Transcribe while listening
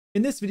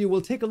In this video,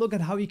 we'll take a look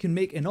at how you can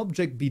make an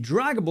object be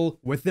draggable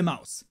with the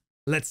mouse.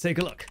 Let's take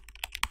a look.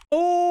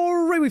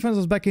 Alright, we found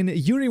ourselves back in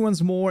Unity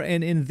once more,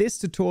 and in this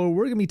tutorial,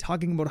 we're going to be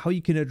talking about how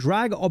you can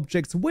drag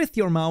objects with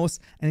your mouse,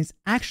 and it's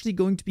actually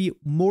going to be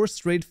more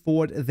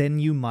straightforward than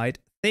you might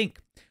think.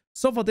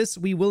 So for this,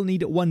 we will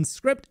need one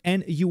script,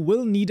 and you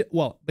will need,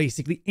 well,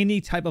 basically any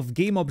type of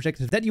game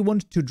object that you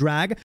want to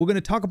drag. We're going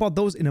to talk about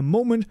those in a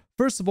moment.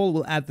 First of all,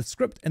 we'll add the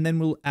script, and then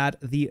we'll add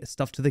the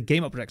stuff to the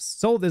game objects.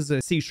 So there's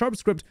a C#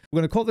 script.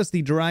 We're going to call this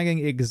the dragging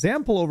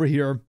example over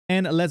here,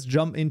 and let's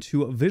jump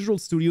into Visual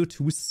Studio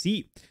to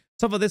see.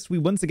 So for this, we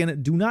once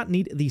again do not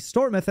need the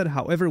start method.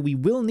 However, we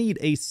will need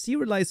a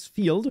serialized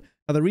field.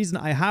 Now, the reason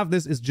I have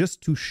this is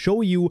just to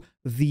show you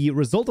the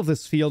result of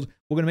this field.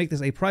 We're going to make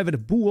this a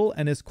private bool,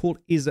 and it's called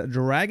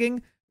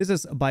isDragging. This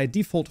is by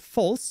default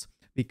false,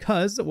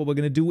 because what we're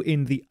going to do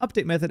in the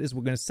update method is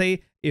we're going to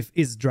say if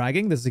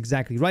isDragging, this is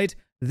exactly right.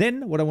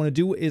 Then what I want to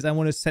do is I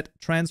want to set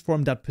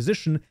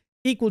transform.position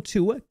equal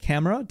to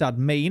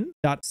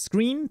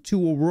camera.main.screen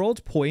to a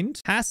world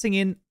point, passing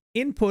in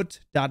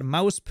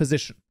input.mouse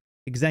position.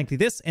 Exactly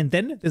this. And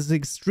then this is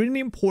extremely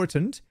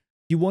important.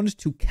 You want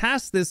to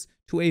cast this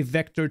to a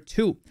vector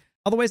 2.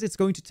 Otherwise, it's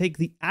going to take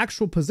the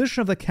actual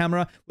position of the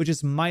camera, which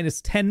is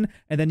 -10,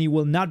 and then you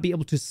will not be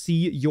able to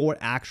see your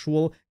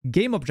actual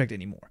game object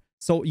anymore.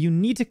 So you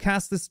need to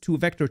cast this to a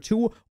vector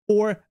 2,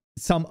 or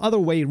some other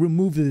way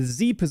remove the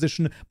Z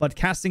position, but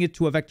casting it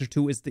to a vector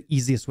 2 is the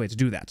easiest way to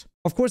do that.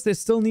 Of course, there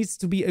still needs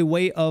to be a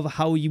way of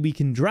how we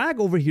can drag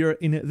over here.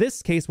 In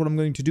this case, what I'm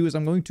going to do is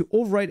I'm going to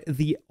override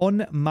the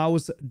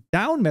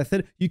onMouseDown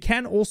method. You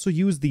can also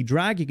use the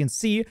drag. You can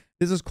see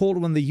this is called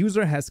when the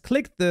user has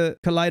clicked the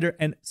collider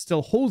and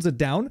still holds it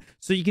down.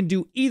 So you can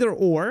do either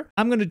or.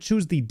 I'm going to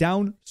choose the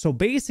down. So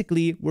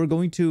basically, we're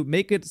going to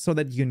make it so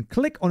that you can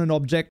click on an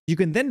object. You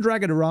can then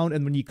drag it around,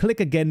 and when you click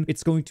again,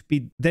 it's going to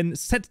be then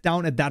set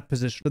down at that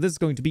position. So this is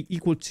going to be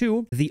equal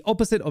to the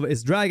opposite of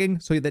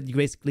isDragging, so that you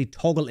basically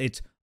toggle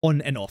it on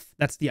and off.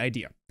 That's the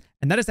idea.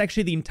 And that is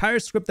actually the entire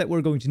script that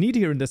we're going to need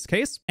here in this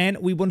case. And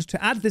we want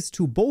to add this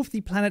to both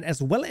the planet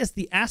as well as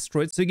the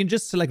asteroid. So you can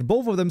just select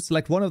both of them,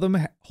 select one of them,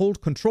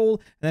 hold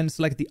control, and then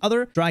select the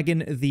other, drag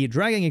in the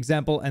dragging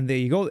example, and there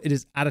you go. It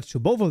is added to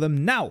both of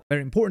them. Now,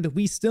 very important,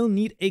 we still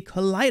need a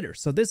collider.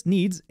 So this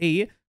needs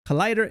a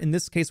collider. In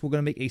this case, we're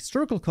going to make a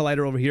circle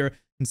collider over here.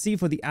 And see,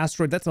 for the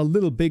asteroid, that's a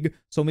little big.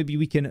 So maybe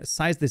we can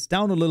size this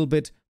down a little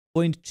bit.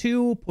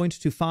 0.2,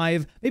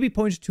 0.25, maybe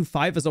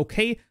 0.25 is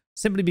okay.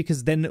 Simply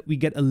because then we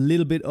get a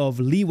little bit of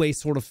leeway,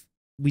 sort of.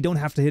 We don't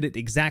have to hit it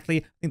exactly.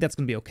 I think that's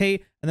going to be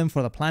okay. And then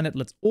for the planet,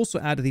 let's also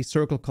add the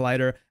circle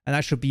collider. And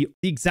that should be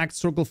the exact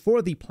circle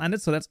for the planet.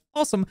 So that's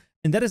awesome.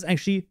 And that is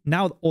actually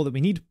now all that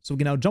we need. So we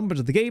can now jump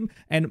into the game.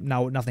 And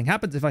now nothing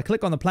happens. If I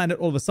click on the planet,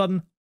 all of a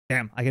sudden,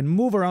 damn, I can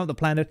move around the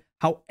planet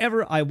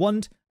however I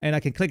want, and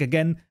I can click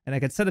again, and I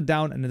can set it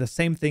down, and then the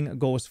same thing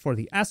goes for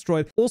the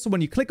asteroid. Also,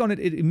 when you click on it,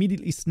 it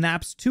immediately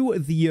snaps to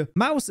the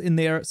mouse in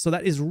there, so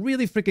that is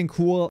really freaking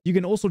cool. You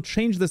can also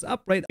change this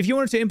up, right? If you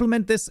wanted to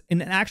implement this in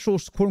an actual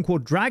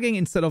quote-unquote dragging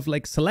instead of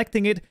like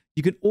selecting it,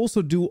 you can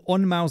also do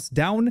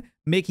onMouseDown,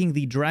 making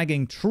the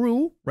dragging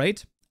true,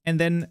 right? And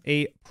then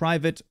a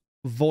private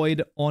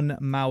void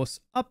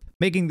onMouseUp,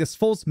 making this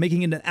false,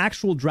 making it an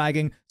actual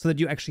dragging so that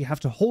you actually have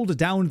to hold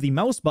down the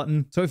mouse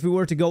button. So if we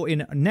were to go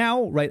in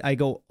now, right, I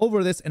go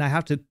over this and I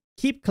have to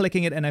keep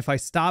clicking it. And if I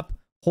stop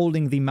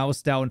holding the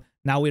mouse down,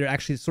 now we're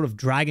actually sort of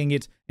dragging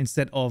it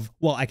instead of,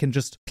 well, I can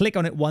just click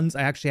on it once.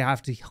 I actually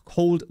have to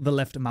hold the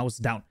left mouse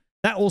down.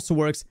 That also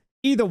works.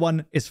 Either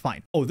one is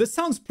fine. Oh, this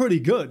sounds pretty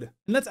good.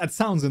 And let's add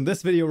sounds in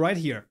this video right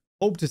here.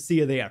 Hope to see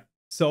you there.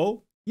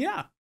 So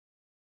yeah,